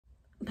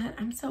but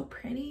I'm so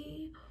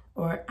pretty,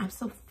 or I'm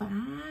so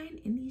fine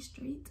in these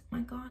streets.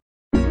 My God.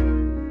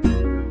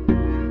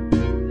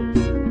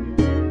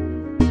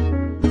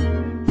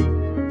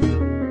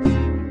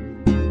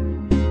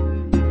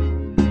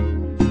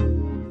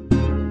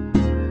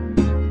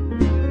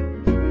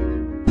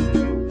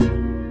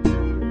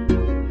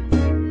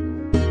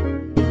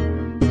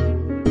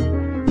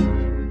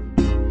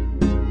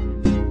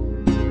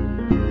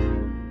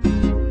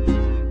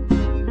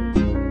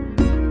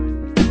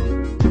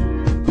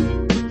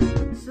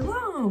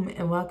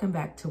 Welcome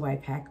back to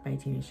WifeHack by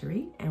Tina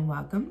Cherie, and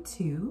welcome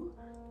to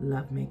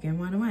Lovemaking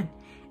 101.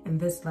 And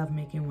this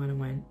Lovemaking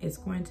 101 is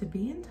going to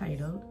be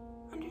entitled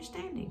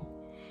Understanding.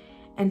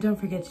 And don't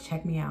forget to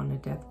check me out on the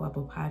Death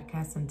Wobble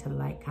podcast, and to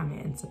like,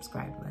 comment, and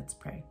subscribe. Let's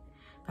pray.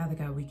 Father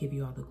God, we give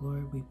you all the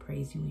glory. We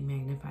praise you. We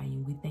magnify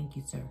you. We thank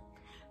you, sir.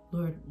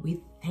 Lord,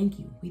 we thank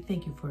you. We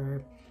thank you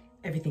for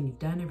everything you've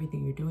done,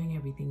 everything you're doing,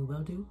 everything you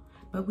will do.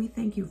 But we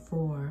thank you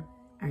for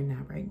our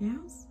not right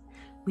nows.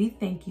 We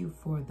thank you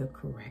for the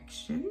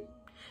correction.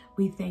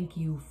 We thank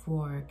you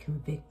for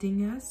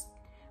convicting us.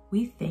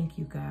 We thank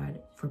you, God,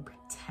 for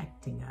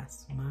protecting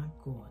us, my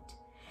God.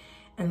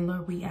 And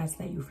Lord, we ask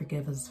that you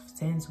forgive us of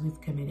sins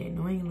we've committed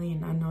knowingly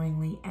and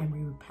unknowingly, and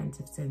we repent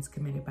of sins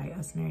committed by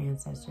us and our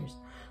ancestors.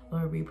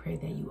 Lord, we pray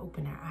that you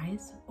open our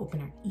eyes,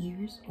 open our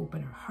ears,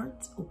 open our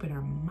hearts, open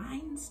our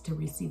minds to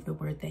receive the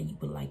word that you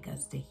would like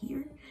us to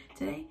hear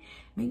today.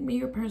 Make me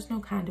your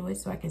personal conduit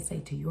so I can say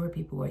to your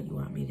people what you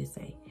want me to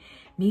say.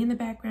 Me in the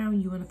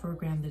background, you in the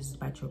foreground. This is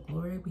about your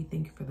glory. We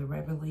thank you for the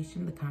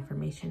revelation, the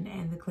confirmation,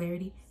 and the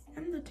clarity,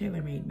 and the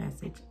tailor-made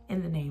message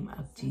in the name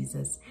of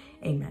Jesus.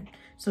 Amen.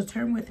 So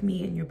turn with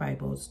me in your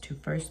Bibles to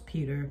 1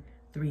 Peter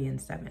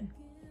 3:7.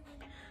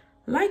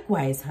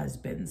 Likewise,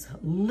 husbands,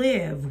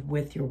 live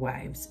with your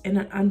wives in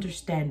an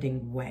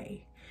understanding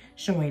way,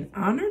 showing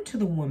honor to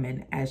the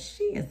woman as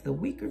she is the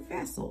weaker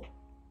vessel,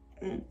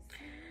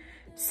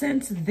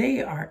 since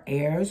they are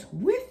heirs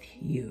with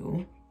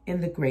you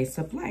in the grace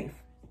of life.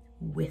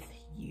 With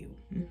you.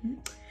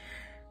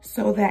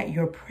 So that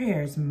your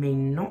prayers may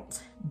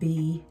not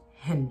be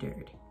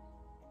hindered.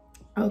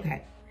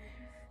 Okay,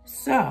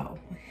 so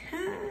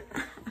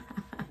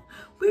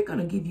we're going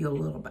to give you a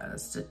little bit of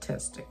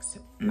statistics.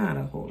 Not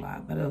a whole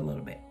lot, but a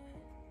little bit.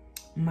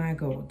 My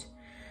God.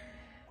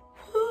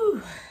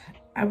 Whew.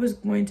 I was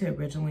going to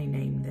originally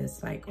name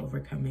this like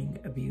overcoming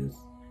abuse,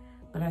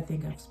 but I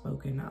think I've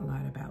spoken a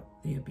lot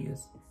about the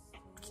abuse.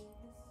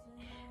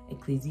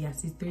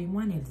 Ecclesiastes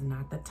 3:1 is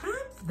not the time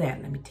for that,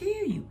 let me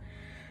tell you.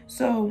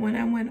 So when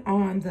I went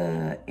on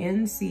the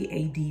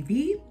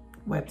NCADV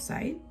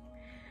website,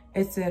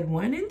 it said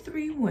 1 in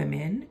 3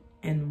 women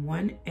and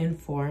 1 in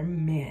 4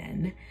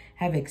 men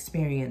have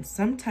experienced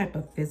some type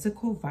of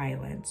physical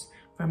violence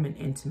from an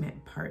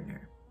intimate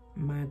partner.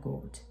 My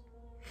God.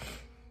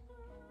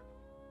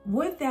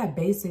 What that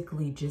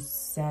basically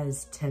just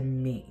says to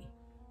me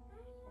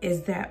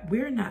is that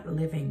we're not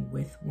living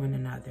with one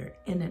another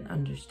in an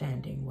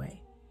understanding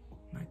way.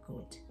 My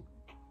God.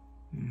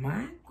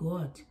 My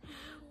God.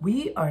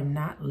 We are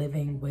not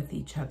living with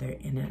each other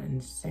in an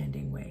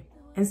understanding way.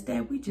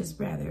 Instead, we just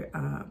rather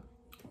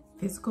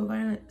physical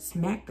violence,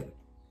 smack the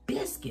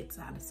biscuits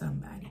out of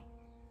somebody.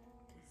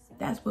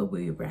 That's what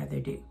we would rather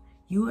do.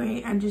 You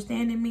ain't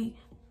understanding me?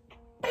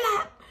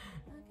 Blah.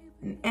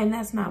 And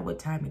that's not what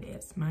time it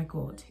is. My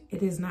God.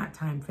 It is not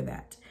time for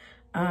that.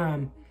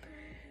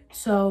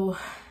 So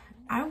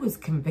I was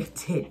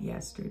convicted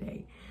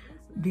yesterday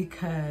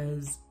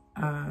because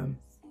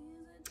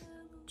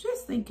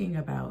just thinking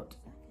about,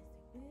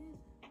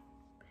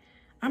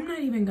 I'm not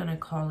even gonna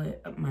call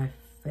it my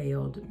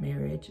failed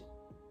marriage.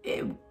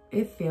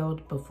 It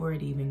failed before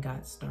it even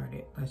got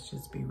started. Let's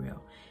just be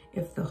real.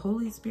 If the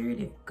Holy Spirit,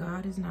 if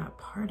God is not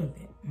part of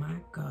it, my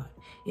God,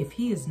 if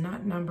he is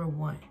not number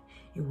one,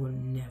 it will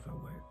never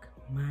work.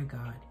 My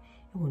God,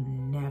 it will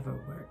never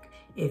work.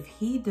 If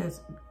he does,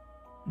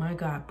 my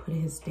God, put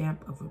his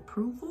stamp of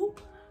approval,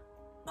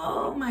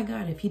 oh my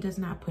God, if he does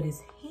not put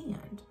his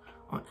hand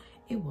on,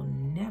 it will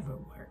never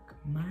work.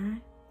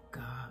 My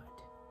God.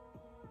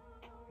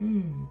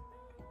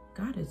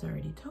 God has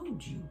already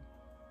told you.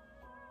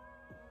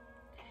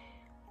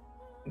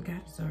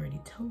 God has already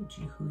told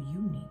you who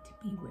you need to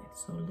be with.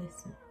 So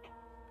listen.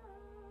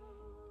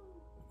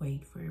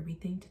 Wait for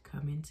everything to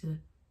come into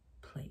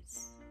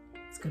place.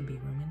 It's going to be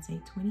Romans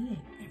 8:28.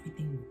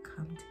 Everything will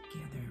come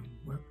together and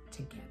work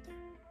together.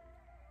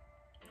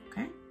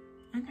 Okay?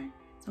 Okay.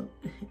 So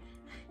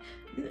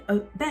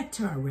back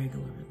to our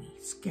regularly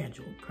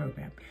scheduled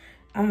program.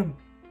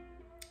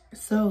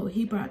 So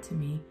he brought to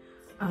me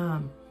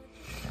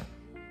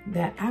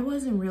that I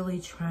wasn't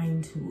really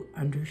trying to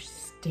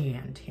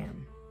understand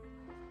him.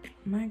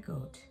 My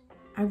God,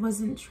 I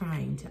wasn't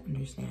trying to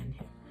understand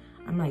him.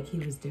 I'm like, he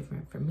was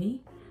different from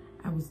me.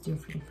 I was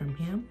different from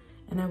him.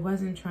 And I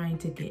wasn't trying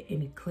to get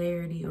any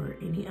clarity or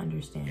any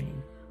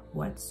understanding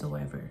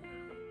whatsoever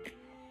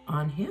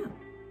on him.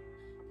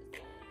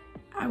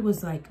 I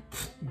was like,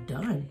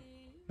 done.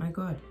 My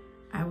God,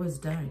 I was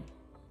done.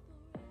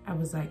 I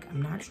was like,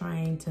 I'm not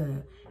trying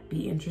to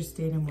be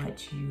interested in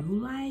what you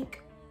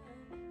like.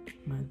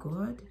 My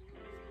God.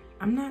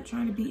 I'm not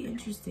trying to be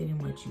interested in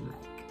what you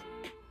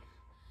like.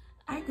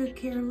 I could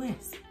care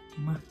less.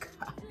 My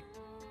God.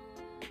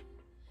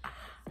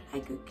 I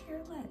could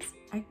care less.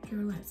 I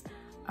care less.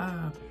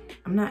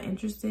 I'm not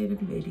interested in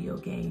video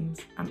games.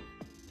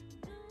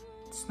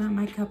 It's not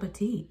my cup of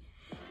tea.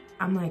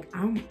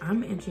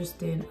 I'm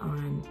interested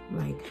on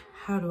like,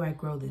 how do I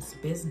grow this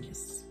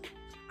business?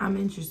 I'm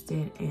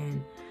interested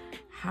in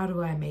how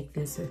do I make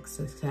this a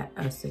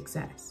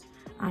success?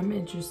 I'm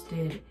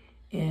interested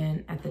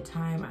in, at the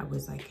time I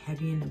was like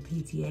heavy in the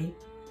PTA.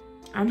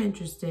 I'm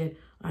interested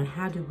on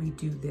how do we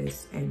do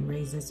this and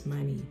raise this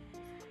money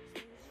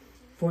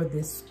for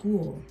this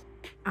school.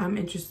 I'm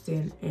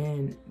interested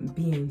in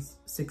being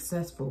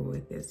successful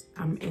with this.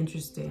 I'm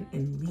interested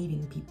in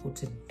leading people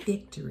to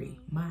victory.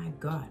 My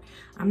God.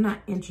 I'm not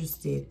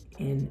interested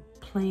in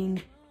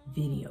playing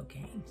video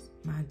games.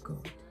 My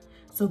God.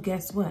 So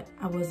guess what?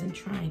 I wasn't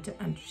trying to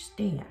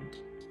understand.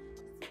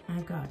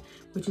 My God.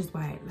 Which is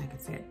why, like I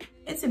said,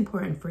 it's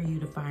important for you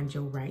to find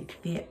your right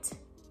fit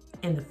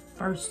in the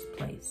first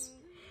place.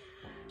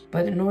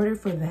 But in order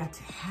for that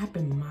to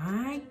happen,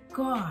 my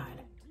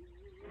God,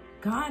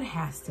 God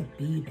has to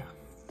be the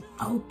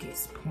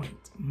focus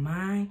point,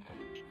 my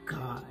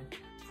God,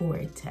 for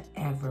it to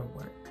ever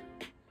work.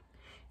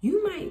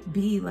 You might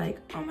be like,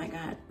 oh my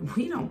God,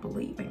 we don't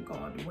believe in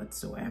God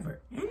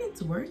whatsoever, and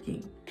it's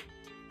working.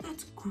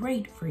 That's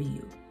great for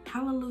you.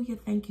 Hallelujah.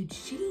 Thank you,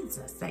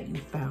 Jesus, that you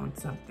found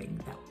something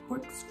that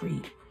works for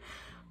you.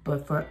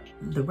 But for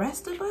the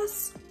rest of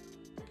us,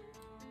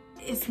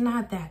 it's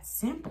not that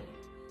simple.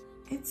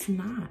 It's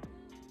not.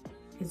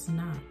 It's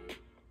not.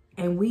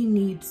 And we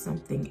need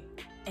something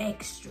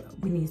extra.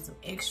 We need some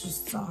extra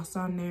sauce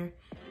on there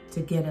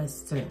to get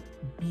us to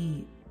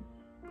be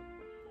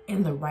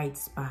in the right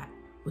spot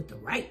with the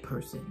right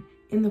person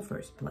in the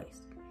first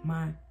place.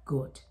 My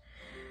God.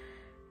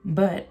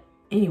 But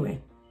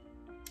anyway,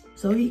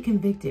 so he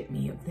convicted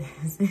me of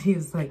this. And he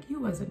was like, you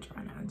wasn't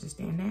trying to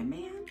understand that,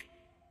 man.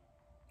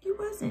 You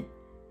wasn't.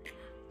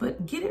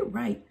 But get it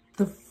right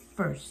the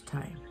first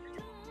time.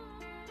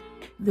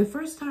 The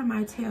first time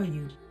I tell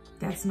you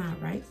that's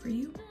not right for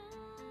you,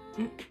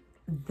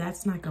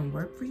 that's not gonna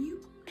work for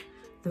you,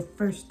 the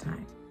first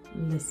time,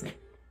 listen.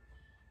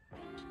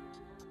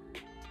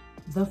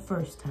 The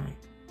first time.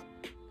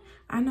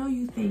 I know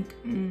you think,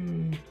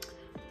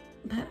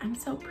 but I'm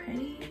so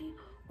pretty,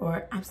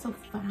 or I'm so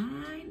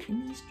fine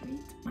in these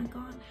streets, my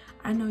God.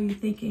 I know you're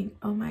thinking,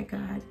 oh my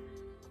God,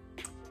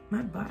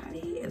 my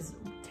body is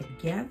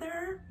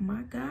together,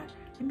 my God.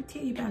 Let me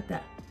tell you about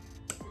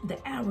the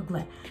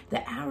hourglass.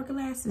 The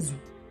hourglass is,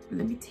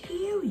 let me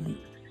tell you.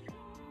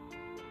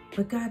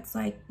 But God's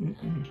like,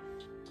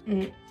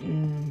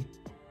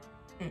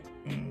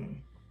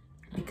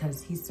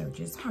 because he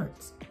searches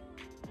hearts.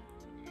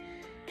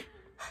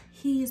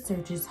 He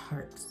searches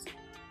hearts.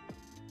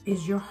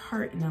 Is your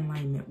heart in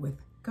alignment with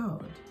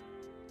God?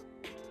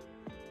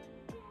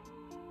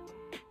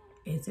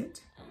 Is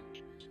it?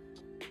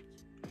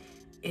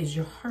 Is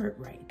your heart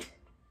right?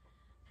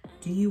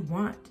 Do you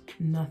want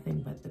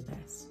nothing but the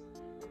best?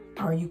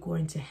 Are you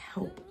going to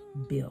help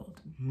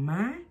build?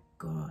 My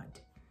God.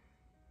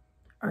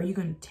 Are you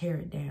going to tear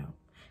it down?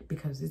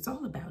 Because it's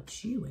all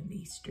about you in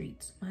these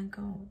streets. My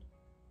God.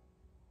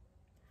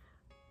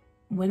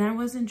 When I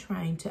wasn't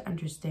trying to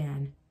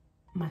understand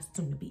my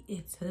soon-to-be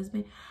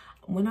ex-husband,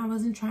 when I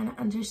wasn't trying to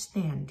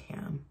understand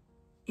him,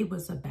 it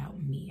was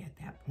about me at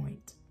that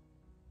point.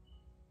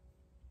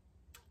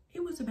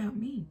 It was about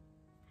me.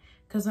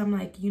 Because I'm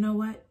like, you know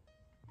what?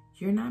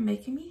 You're not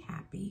making me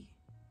happy.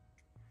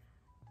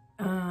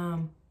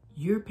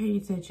 You're paying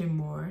attention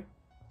more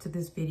to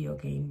this video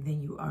game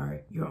than you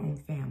are your own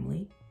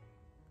family,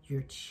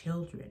 your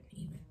children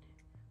even.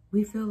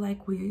 We feel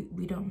like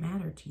we don't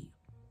matter to you,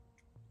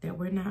 that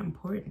we're not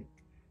important.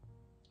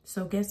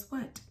 So guess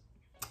what?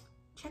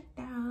 Check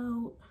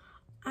out.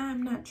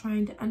 I'm not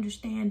trying to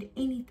understand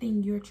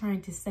anything you're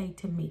trying to say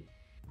to me.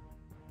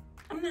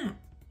 I'm not.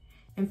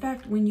 In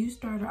fact, when you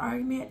start an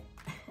argument,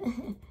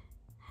 I'm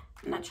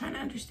not trying to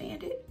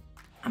understand it.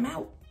 I'm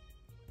out.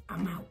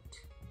 I'm out.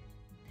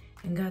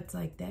 And God's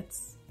like,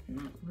 that's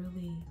not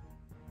really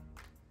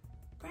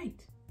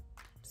right.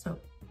 So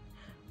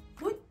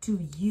what do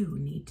you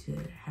need to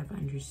have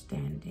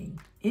understanding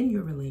in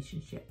your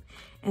relationship?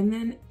 And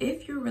then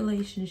if your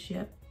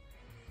relationship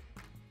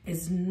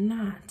is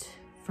not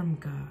from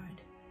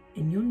God,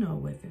 and you'll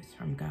know if it's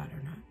from God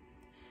or not.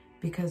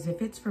 Because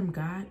if it's from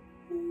God,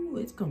 ooh,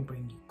 it's going to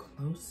bring you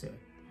closer.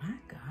 My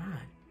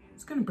God.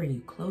 It's going to bring you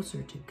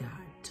closer to God,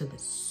 to the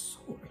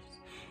source.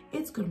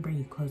 It's going to bring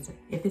you closer.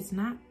 If it's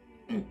not,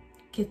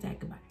 kiss that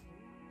goodbye.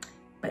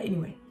 But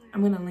anyway, I'm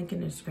going to link in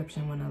the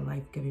description one of the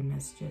life-giving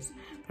messages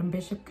from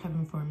Bishop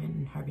Kevin Foreman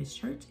and Harvest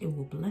Church. It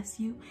will bless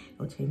you. It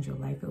will change your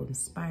life. It will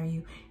inspire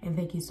you. And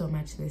thank you so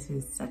much. This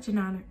is such an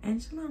honor.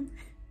 And shalom.